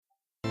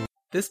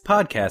This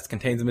podcast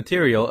contains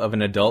material of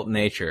an adult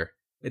nature.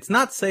 It's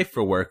not safe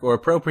for work or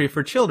appropriate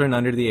for children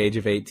under the age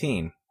of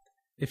 18.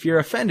 If you're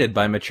offended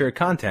by mature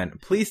content,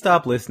 please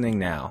stop listening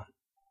now.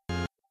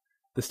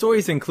 The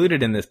stories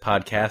included in this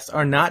podcast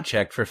are not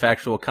checked for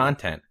factual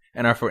content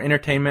and are for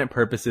entertainment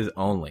purposes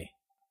only.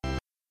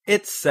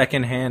 It's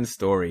secondhand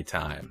story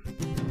time.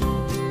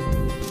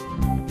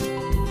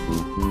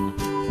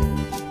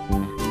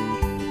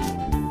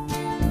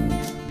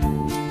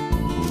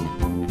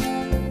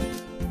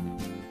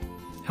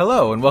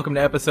 Hello, and welcome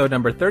to episode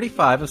number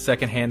 35 of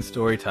Secondhand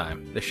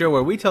Storytime, the show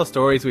where we tell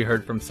stories we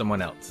heard from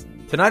someone else.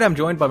 Tonight I'm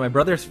joined by my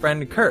brother's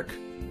friend, Kirk.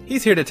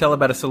 He's here to tell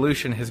about a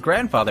solution his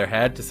grandfather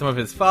had to some of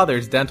his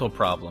father's dental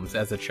problems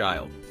as a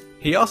child.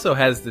 He also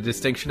has the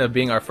distinction of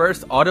being our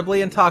first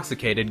audibly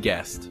intoxicated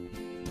guest.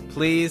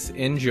 Please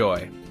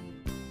enjoy.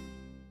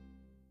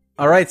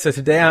 Alright, so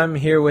today I'm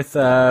here with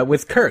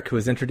Kirk, who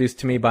was introduced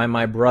to me by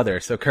my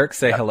brother. So Kirk,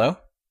 say hello.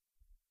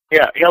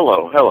 Yeah,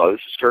 hello, this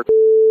is Kirk.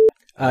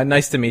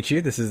 Nice to meet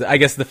you. This is, I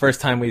guess, the first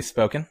time we've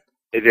spoken.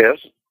 It is.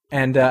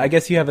 And I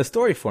guess you have a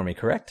story for me,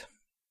 correct?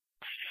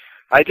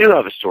 I do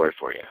have a story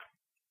for you.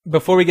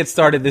 Before we get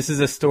started, this is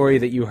a story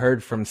that you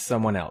heard from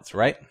someone else,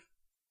 right?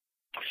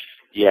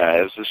 Yeah,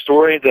 it's a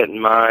story that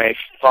my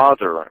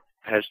father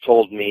has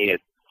told me at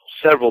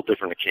several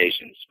different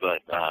occasions. But,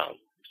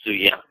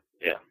 yeah.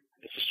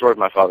 It's a story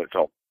my father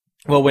told.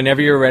 Well,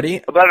 whenever you're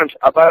ready. About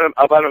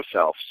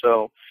himself.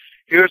 So,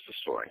 here's the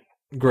story.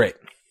 Great.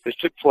 This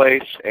took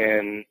place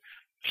in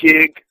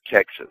Tig,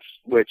 Texas,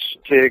 which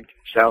Tig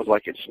sounds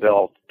like it's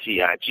spelled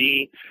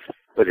T-I-G,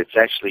 but it's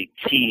actually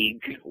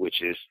Teague,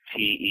 which is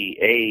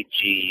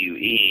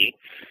T-E-A-G-U-E,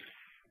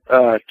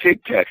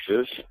 Tig,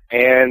 Texas.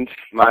 And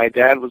my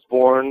dad was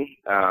born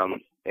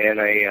in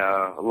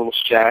a little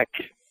shack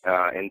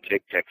in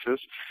Tig, Texas,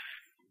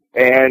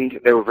 and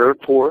they were very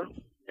poor,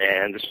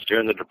 and this was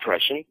during the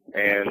Depression.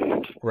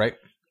 And right.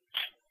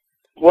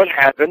 What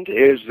happened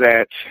is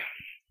that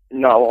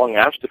not long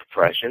after the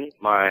Depression,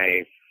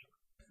 my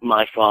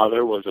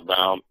father was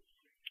about,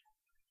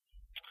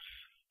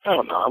 I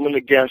don't know, I'm going to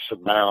guess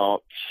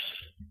about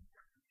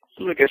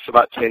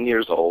 10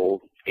 years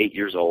old, 8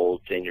 years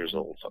old, 10 years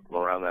old, something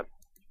around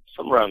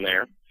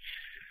there.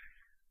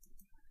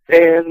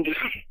 And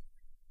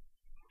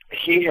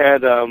he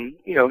had,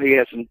 he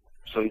had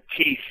some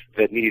teeth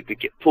that needed to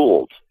get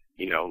pulled,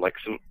 like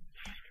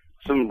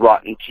some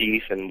rotten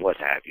teeth and what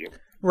have you.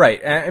 Right.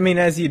 I mean,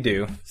 as you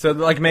do. So,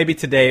 like, maybe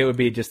today it would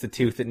be just a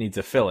tooth that needs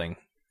a filling.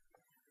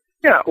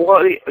 Yeah,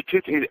 well, a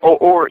tooth,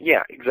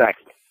 yeah,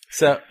 exactly.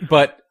 So,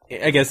 but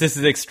I guess this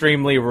is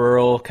extremely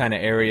rural kind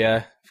of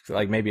area,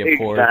 like maybe a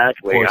poor sort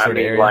of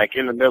area. Like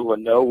in the middle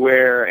of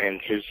nowhere, and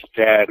his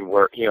dad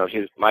worked,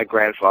 my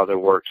grandfather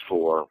worked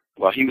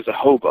he was a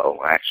hobo,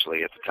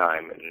 actually, at the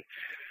time. And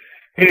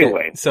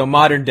anyway. Okay. So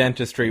modern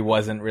dentistry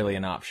wasn't really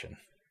an option.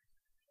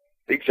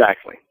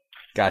 Exactly.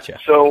 Gotcha.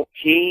 So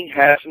he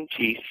has some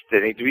teeth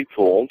that need to be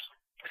pulled,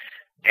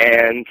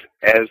 and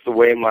as the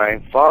way my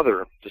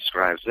father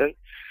describes it,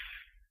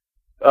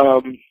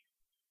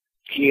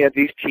 he had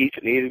these teeth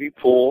that needed to be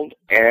pulled,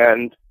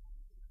 and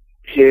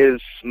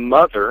his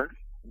mother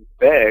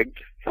begged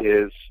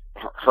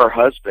her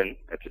husband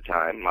at the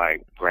time, my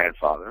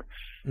grandfather,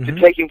 to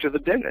take him to the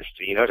dentist,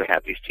 to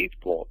have these teeth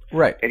pulled.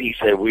 Right. And he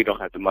said, we don't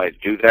have the money to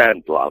do that,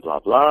 and blah, blah,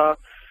 blah.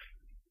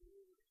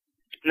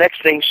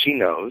 Next thing she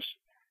knows,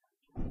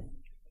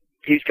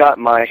 he's got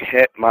my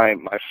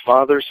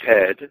father's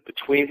head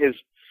between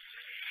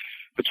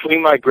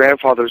my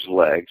grandfather's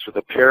legs with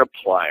a pair of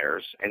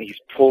pliers, and he's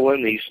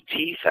pulling these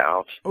teeth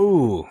out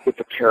with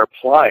a pair of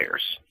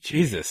pliers.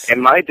 Jesus.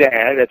 And my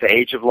dad, at the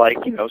age of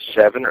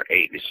 7 or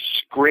 8, is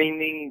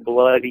screaming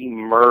bloody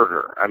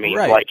murder. I mean,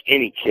 right. Like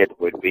any kid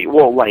would be.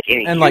 Well, like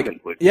any human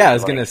would be. Yeah, I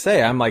was going to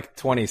say, I'm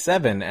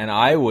 27, and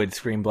I would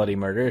scream bloody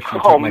murder if you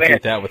took my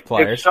teeth out with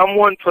pliers. If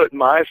someone put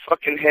my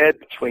fucking head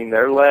between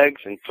their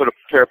legs and put a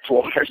pair of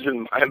pliers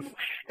in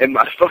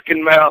my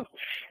fucking mouth,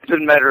 it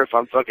doesn't matter if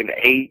I'm fucking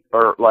 8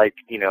 or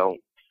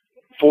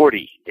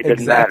 40. It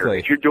doesn't matter.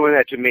 If you're doing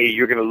that to me,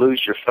 you're going to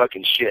lose your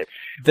fucking shit.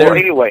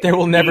 Anyway, there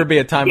will never be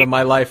a time in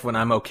my life when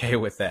I'm okay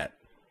with that.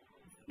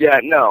 Yeah,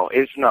 no,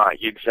 it's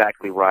not. You're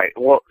exactly right.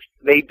 Well,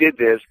 they did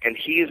this, and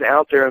he's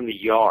out there in the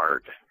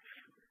yard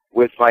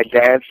with my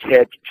dad's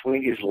head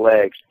between his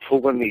legs,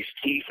 pulling these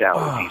teeth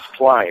out with these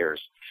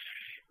pliers.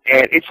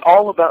 And it's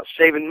all about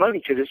saving money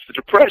because it's the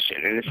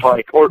Depression, and it's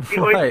like,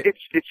 right.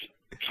 it's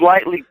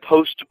slightly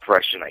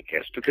post-Depression, I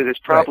guess, because it's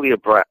probably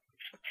about,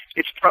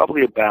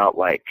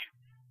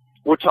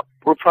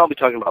 we're probably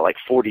talking about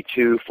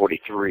 42,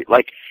 43.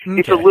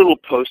 It's a little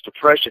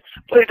post-Depression,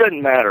 but it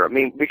doesn't matter. I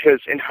mean,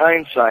 because in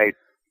hindsight,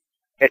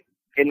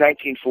 in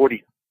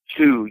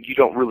 1942, you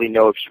don't really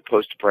know if you're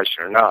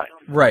post-Depression or not.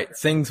 Right.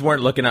 Things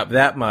weren't looking up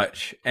that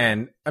much,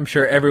 and I'm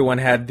sure everyone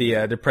had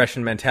the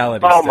Depression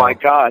mentality. Oh, my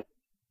God.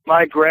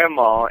 My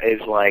grandma is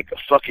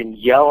fucking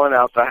yelling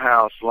out the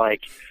house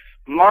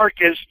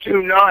Marcus,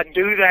 do not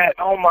do that.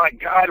 Oh, my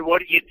God,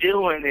 what are you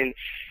doing?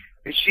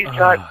 And she's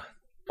got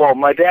Well,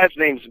 my dad's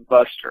name's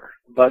Buster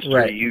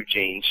Right.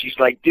 Eugene. She's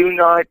like, do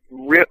not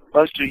rip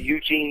Buster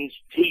Eugene's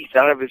teeth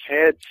out of his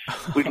head.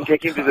 We can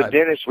take him to the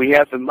dentist. We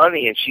have the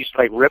money. And she's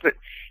like, rip it.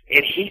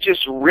 And he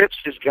just rips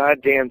his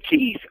goddamn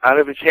teeth out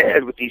of his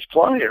head with these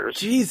pliers.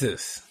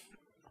 Jesus.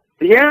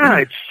 Yeah,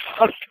 it's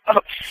fucked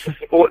up.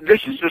 Well,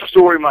 this is the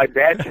story my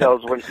dad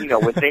tells when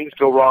things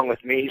go wrong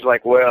with me. He's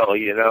like, well,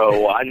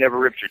 I never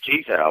ripped your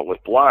teeth out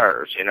with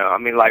pliers, I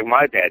mean, like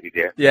my daddy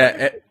did.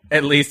 Yeah,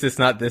 at least it's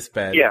not this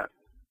bad. Yeah.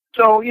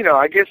 So,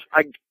 I guess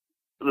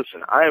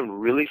listen, I am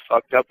really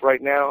fucked up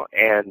right now,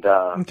 and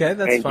okay,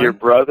 that's and fine. your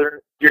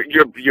brother,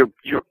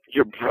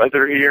 your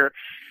brother here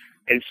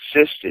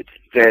insisted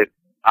that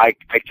I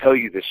tell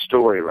you this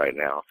story right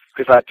now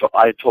because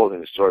I told him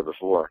the story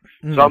before.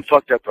 Mm. So I'm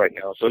fucked up right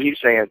now. So he's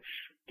saying,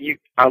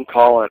 I'm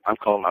calling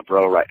my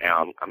bro right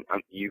now.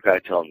 You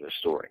gotta tell him this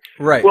story.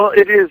 Right. Well,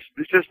 it is.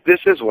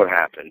 This is what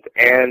happened,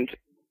 and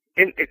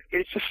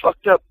it's just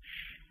fucked up.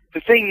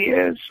 The thing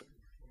is,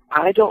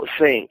 I don't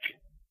think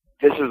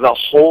this is a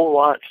whole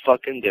lot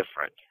fucking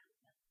different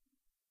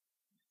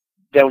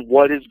than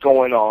what is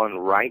going on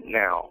right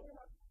now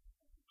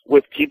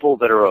with people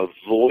that are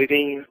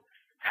avoiding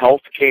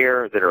health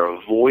care, that are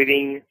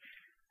avoiding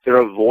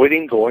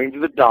going to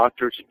the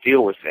doctor to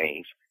deal with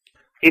things.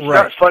 It's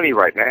Right. not funny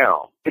right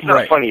now. It's not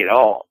Right. funny at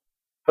all.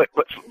 But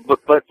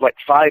like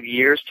 5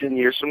 years, 10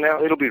 years from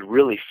now, it'll be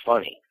really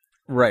funny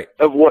Right.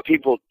 of what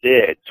people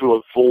did to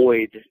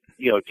avoid,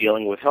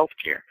 dealing with health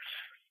care.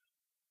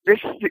 This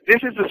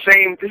is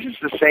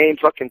the same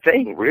fucking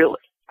thing, really.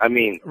 I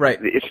mean, Right.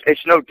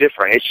 It's no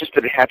different. It's just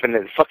that it happened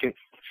in the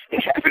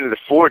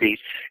 40s.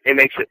 It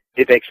makes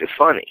it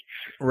funny.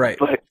 Right.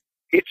 But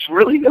it's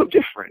really no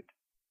different.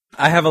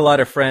 I have a lot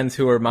of friends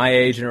who are my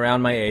age and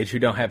around my age who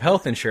don't have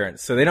health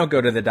insurance, so they don't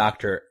go to the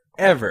doctor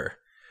ever.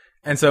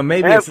 And so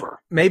maybe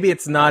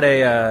it's not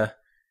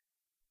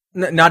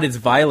not as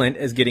violent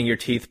as getting your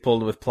teeth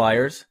pulled with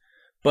pliers,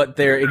 but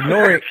they're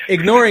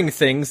ignoring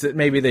things that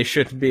maybe they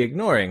shouldn't be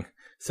ignoring.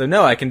 So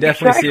no, I can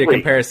definitely see a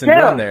comparison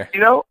drawn there.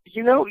 Yeah,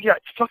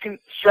 fucking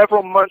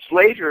several months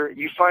later,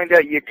 you find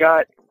out you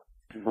got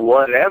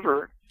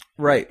whatever.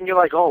 Right. And you're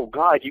like, oh,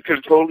 God, you could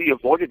have totally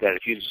avoided that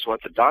if you just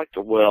went to the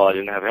doctor. Well, I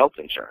didn't have health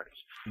insurance.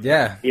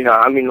 Yeah.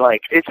 I mean,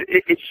 like, it's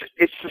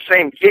the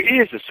same. It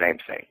is the same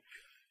thing.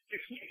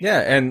 Yeah,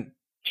 and...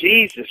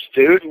 Jesus,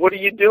 dude, what are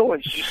you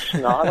doing? You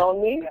snot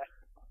on me?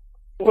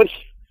 What's...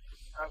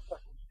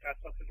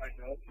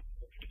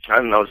 I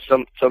don't know,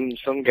 some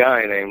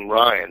guy named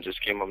Ryan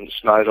just came up and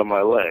snotted on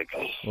my leg.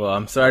 Well,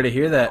 I'm sorry to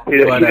hear that. He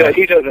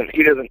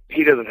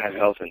doesn't have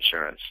health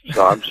insurance,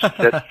 so I'm just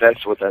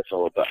that's what that's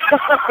all about.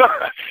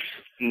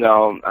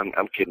 No,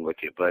 I'm kidding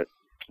with you, but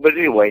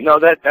anyway, no,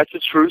 that's a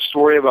true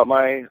story about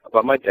my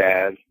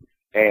dad,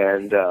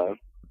 and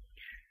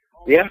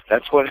yeah,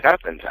 that's what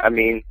happened. I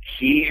mean,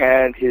 he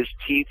had his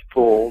teeth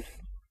pulled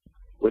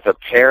with a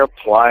pair of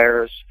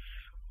pliers,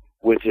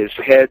 with his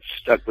head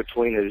stuck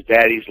between his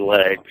daddy's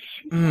legs,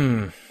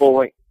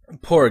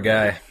 Poor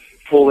guy.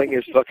 Pulling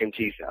his fucking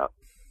teeth out.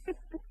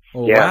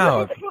 Well, Yeah.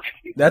 wow,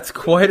 that's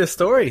quite a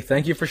story.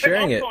 Thank you for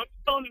sharing it.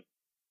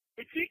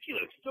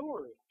 Ridiculous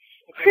story.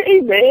 Hey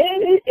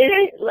man, it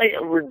ain't like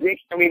a ridiculous.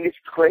 I mean, it's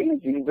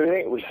crazy, but it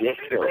ain't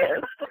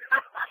ridiculous.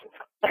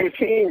 I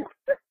mean,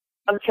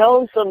 I'm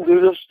telling some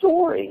dude a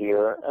story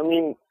here. I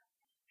mean,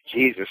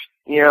 Jesus,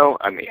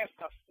 I mean.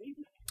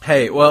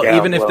 Hey, well,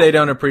 even if they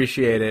don't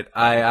appreciate it,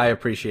 I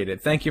appreciate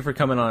it. Thank you for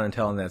coming on and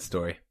telling that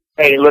story.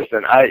 Hey,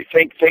 listen, I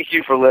thank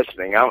you for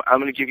listening. I'm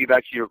going to give you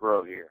back to your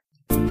bro here.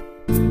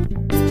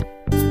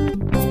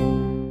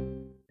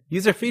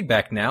 User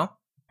feedback now.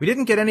 We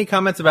didn't get any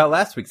comments about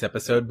last week's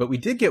episode, but we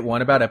did get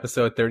one about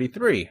episode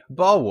 33,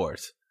 Ball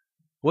Wars.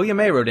 William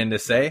A. wrote in to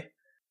say,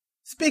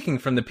 speaking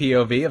from the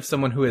POV of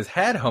someone who has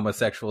had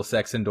homosexual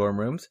sex in dorm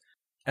rooms,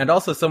 and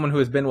also someone who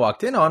has been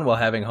walked in on while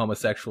having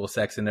homosexual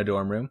sex in a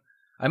dorm room,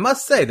 I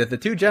must say that the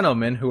two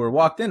gentlemen who were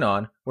walked in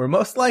on were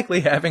most likely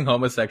having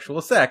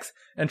homosexual sex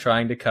and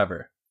trying to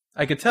cover.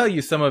 I could tell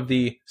you some of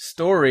the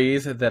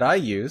stories that I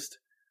used,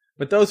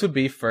 but those would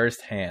be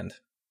first-hand.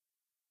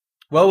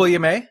 Well,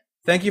 William A.,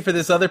 thank you for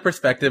this other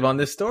perspective on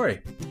this story.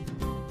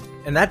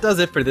 And that does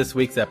it for this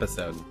week's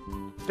episode.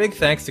 Big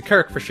thanks to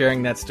Kirk for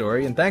sharing that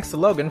story, and thanks to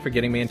Logan for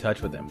getting me in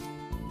touch with him.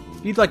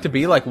 If you'd like to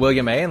be like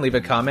William A. and leave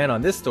a comment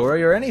on this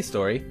story or any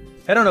story,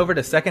 head on over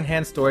to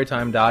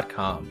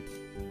secondhandstorytime.com.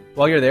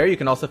 While you're there, you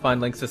can also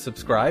find links to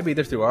subscribe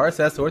either through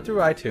RSS or through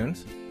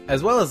iTunes,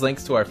 as well as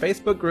links to our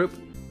Facebook group,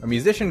 our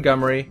Musician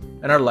Gummery,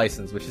 and our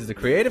license, which is the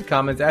Creative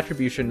Commons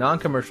Attribution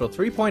Non-Commercial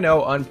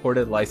 3.0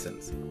 Unported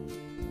License.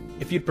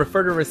 If you'd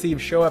prefer to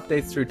receive show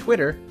updates through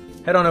Twitter,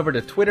 head on over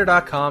to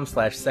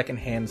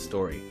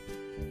twitter.com/secondhandstory.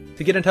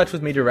 To get in touch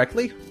with me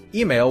directly,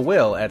 email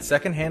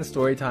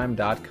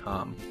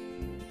will@secondhandstorytime.com.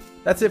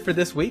 That's it for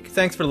this week.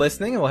 Thanks for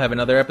listening, and we'll have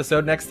another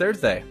episode next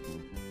Thursday.